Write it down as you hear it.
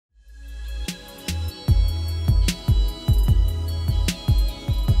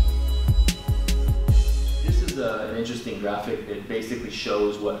interesting graphic that basically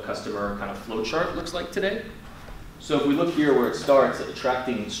shows what a customer kind of flow chart looks like today. So if we look here where it starts at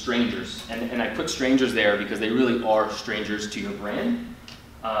attracting strangers, and I put strangers there because they really are strangers to your brand.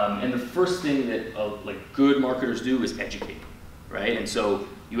 And the first thing that like good marketers do is educate, right? And so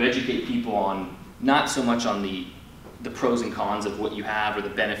you educate people on not so much on the pros and cons of what you have or the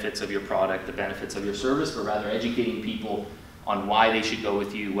benefits of your product, the benefits of your service, but rather educating people on why they should go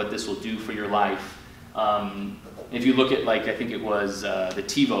with you, what this will do for your life. If you look at, like, I think it was the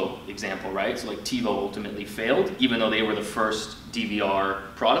TiVo example, right? So like TiVo ultimately failed, even though they were the first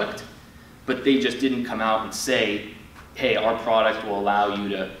DVR product, but they just didn't come out and say, hey, our product will allow you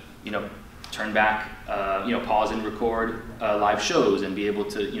to, turn back, pause and record live shows and be able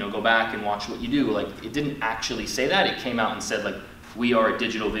to, go back and watch what you do. Like, it didn't actually say that. It came out and said, like, we are a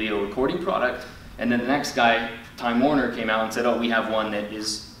digital video recording product. And then the next guy, Time Warner, came out and said, oh, we have one that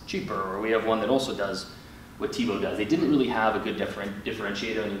is cheaper, or we have one that also does what TiVo does. They didn't really have a good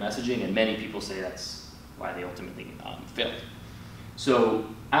differentiator in the messaging, and many people say that's why they ultimately failed. So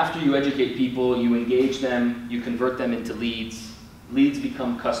after you educate people, you engage them, you convert them into leads. Leads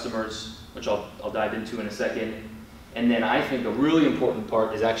become customers, which I'll dive into in a second. And then I think a really important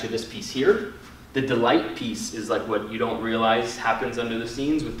part is actually this piece here. The delight piece is like what you don't realize happens under the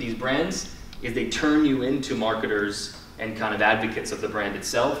scenes with these brands, is they turn you into marketers and kind of advocates of the brand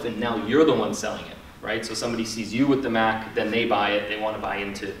itself, and now you're the one selling it, right? So somebody sees you with the Mac, then they buy it, they want to buy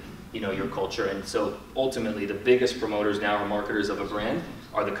into your culture. And so ultimately the biggest promoters now or marketers of a brand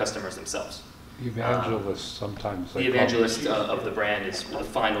are the customers themselves. Evangelists sometimes. The evangelist of the brand is the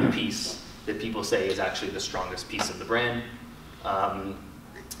final piece that people say is actually the strongest piece of the brand.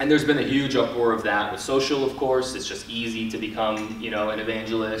 And there's been a huge uproar of that with social, of course. It's just easy to become, an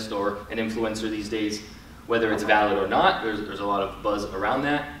evangelist or an influencer these days. Whether it's valid or not, there's a lot of buzz around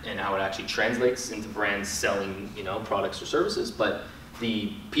that and how it actually translates into brands selling, products or services. But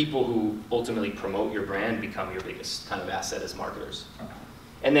the people who ultimately promote your brand become your biggest kind of asset as marketers.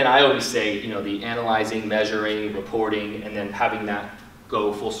 And then I always say, the analyzing, measuring, reporting, and then having that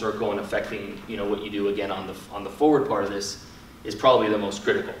go full circle and affecting, what you do again on the forward part of this is probably the most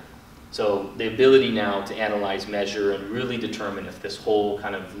critical. So the ability now to analyze, measure, and really determine if this whole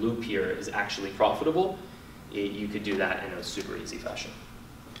kind of loop here is actually profitable, you could do that in a super easy fashion.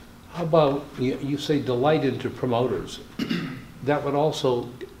 How about, you say delight into promoters. That would also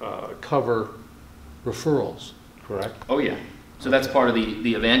cover referrals, correct? Oh yeah. So that's part of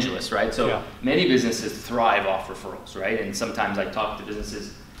the evangelist, right? So yeah. Many businesses thrive off referrals, right? And sometimes I talk to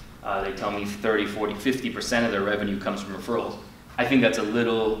businesses, they tell me 30, 40, 50% of their revenue comes from referrals. I think that's a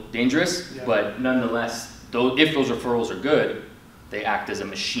little dangerous, yeah. But nonetheless, if those referrals are good, they act as a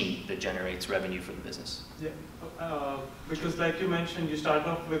machine that generates revenue for the business. Yeah, because like you mentioned, you start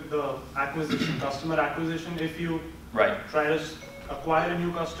off with the acquisition, customer acquisition. If you try to acquire a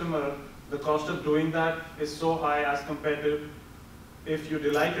new customer, the cost of doing that is so high as compared to if you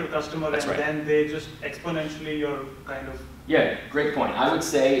delight your customer. That's and then they just exponentially you're kind of... Yeah, great point. I would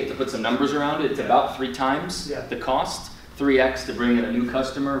say, to put some numbers around it, it's about 3 times the cost, 3x to bring in a new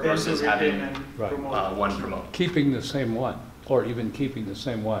customer versus having one promote. Keeping the same one, or even keeping the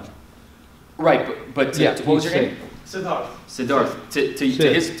same one. Right, but what was your name? Siddharth.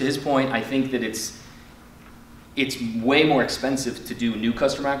 To his point, I think that it's way more expensive to do new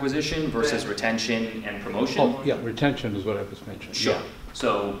customer acquisition versus retention and promotion. Oh, yeah, retention is what I was mentioning. Sure. Yeah.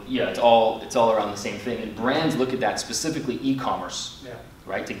 So yeah, it's all around the same thing. And brands look at that, specifically e-commerce,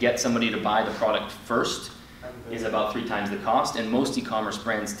 right? To get somebody to buy the product first is about 3 times the cost. And most e-commerce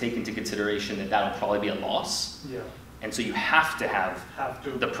brands take into consideration that that'll probably be a loss. Yeah. And so you have to have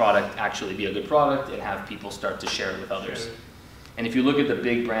the product actually be a good product and have people start to share it with others. Sure. And if you look at the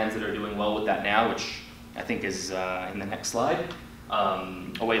big brands that are doing well with that now, which I think is in the next slide,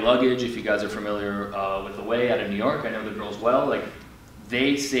 Away Luggage, if you guys are familiar with Away out of New York, I know the girls well, like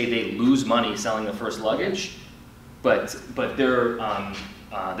they say they lose money selling the first luggage, but their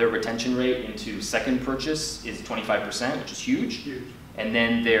retention rate into second purchase is 25%, which is huge. And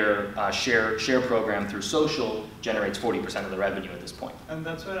then their share program through social generates 40% of the revenue at this point. And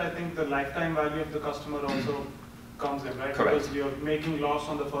that's where I think the lifetime value of the customer also comes in, right? Correct. Because you're making loss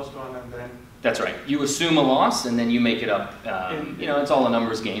on the first one and then... That's right. You assume a loss and then you make it up. It's all a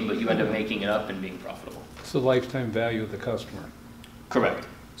numbers game, but you end up making it up and being profitable. It's the lifetime value of the customer. Correct.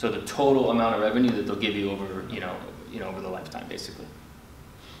 So the total amount of revenue that they'll give you over, over the lifetime, basically.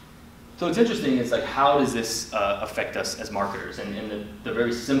 So it's interesting, it's like, how does this affect us as marketers? And the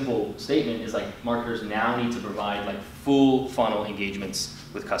very simple statement is like, marketers now need to provide like full funnel engagements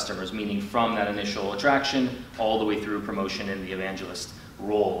with customers, meaning from that initial attraction all the way through promotion and the evangelist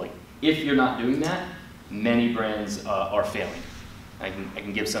role. Like, if you're not doing that, many brands are failing. I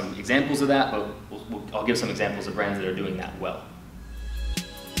can give some examples of that, but I'll give some examples of brands that are doing that well.